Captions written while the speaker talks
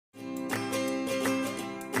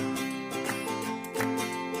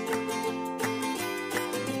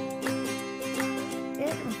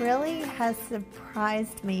really has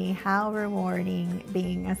surprised me how rewarding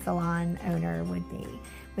being a salon owner would be.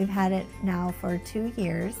 We've had it now for 2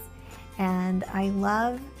 years, and I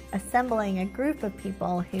love assembling a group of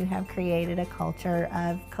people who have created a culture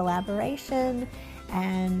of collaboration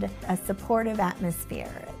and a supportive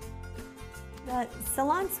atmosphere. The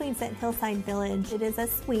Salon Suites at Hillside Village, it is a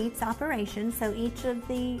suites operation, so each of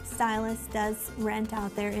the stylists does rent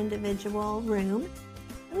out their individual room.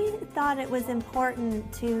 We thought it was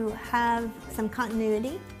important to have some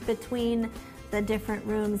continuity between the different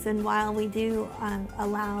rooms, and while we do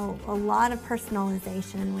allow a lot of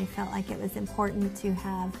personalization, we felt like it was important to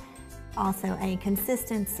have also a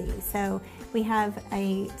consistency. So we have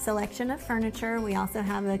a selection of furniture. We also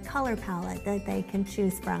have a color palette that they can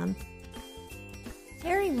choose from.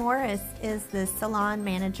 Terry Morris is the salon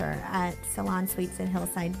manager at Salon Suites at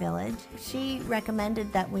Hillside Village. She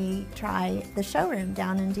recommended that we try the showroom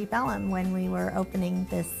down in Deep Ellum when we were opening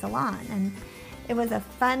this salon. And it was a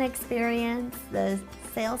fun experience. The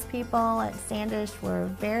salespeople at Standish were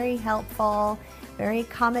very helpful, very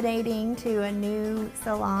accommodating to a new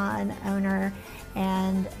salon owner.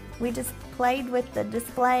 And we just played with the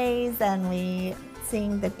displays, and we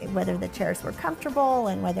seeing whether the chairs were comfortable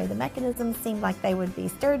and whether the mechanisms seemed like they would be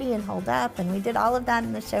sturdy and hold up, and we did all of that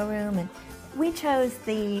in the showroom. And we chose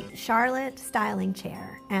the Charlotte styling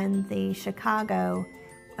chair and the Chicago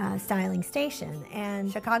styling station. And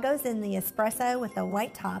Chicago's in the espresso with a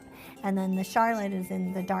white top, and then the Charlotte is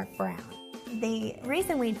in the dark brown. The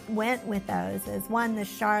reason we went with those is, one, the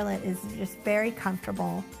Charlotte is just very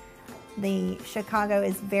comfortable. The Chicago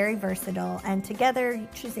is very versatile, and together,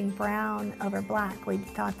 choosing brown over black, we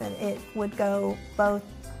thought that it would go both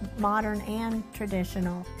modern and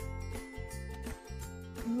traditional.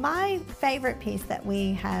 My favorite piece that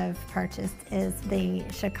we have purchased is the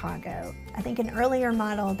Chicago. I think an earlier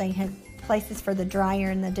model, they had places for the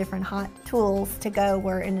dryer and the different hot tools to go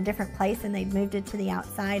were in a different place, and they'd moved it to the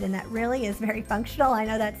outside, and that really is very functional. I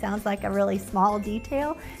know that sounds like a really small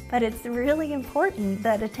detail, but it's really important.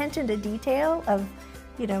 That attention to detail of,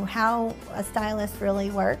 you know, how a stylist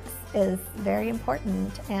really works is very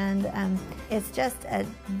important, and it's just a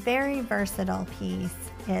very versatile piece.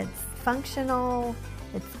 It's functional,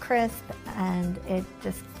 it's crisp, and it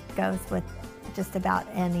just goes with just about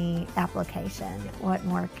any application. What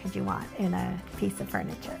more could you want in a piece of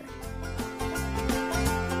furniture?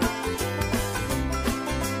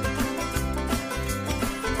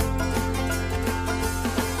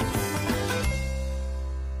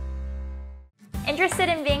 Interested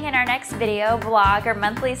in being in our next video, vlog, or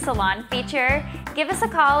monthly salon feature? Give us a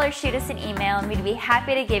call or shoot us an email, and we'd be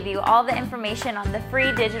happy to give you all the information on the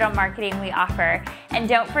free digital marketing we offer. And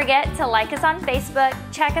don't forget to like us on Facebook,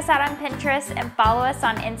 check us out on Pinterest, and follow us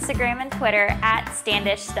on Instagram and Twitter at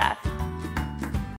Standish Stuff.